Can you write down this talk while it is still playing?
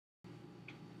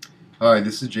Hi,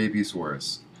 this is JP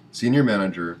Suarez, Senior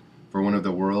Manager for one of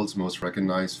the world's most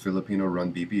recognized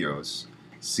Filipino-run BPOs,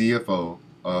 CFO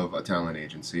of a talent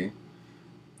agency,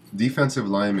 defensive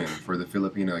lineman for the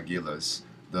Filipino Aguilas,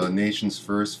 the nation's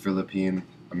first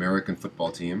Philippine-American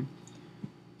football team,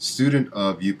 student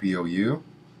of UPOU,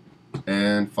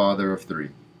 and father of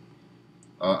three.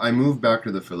 I moved back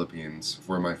to the Philippines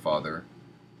for my father,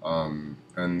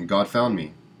 and God found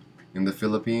me. In the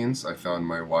Philippines, I found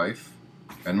my wife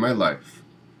and my life.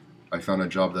 I found a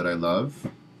job that I love,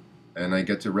 and I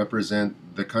get to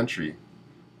represent the country.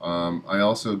 I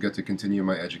also get to continue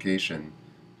my education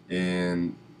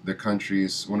in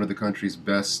one of the country's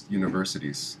best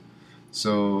universities.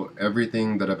 So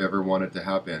everything that I've ever wanted to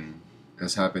happen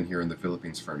has happened here in the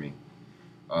Philippines for me.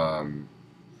 Um,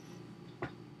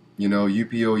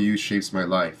 UPOU shapes my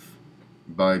life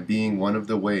by being one of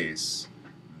the ways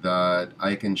that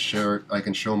I can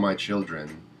show my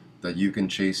children that you can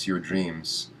chase your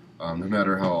dreams, no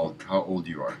matter how old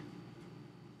you are.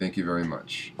 Thank you very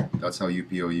much. That's how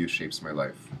UPOU shapes my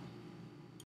life.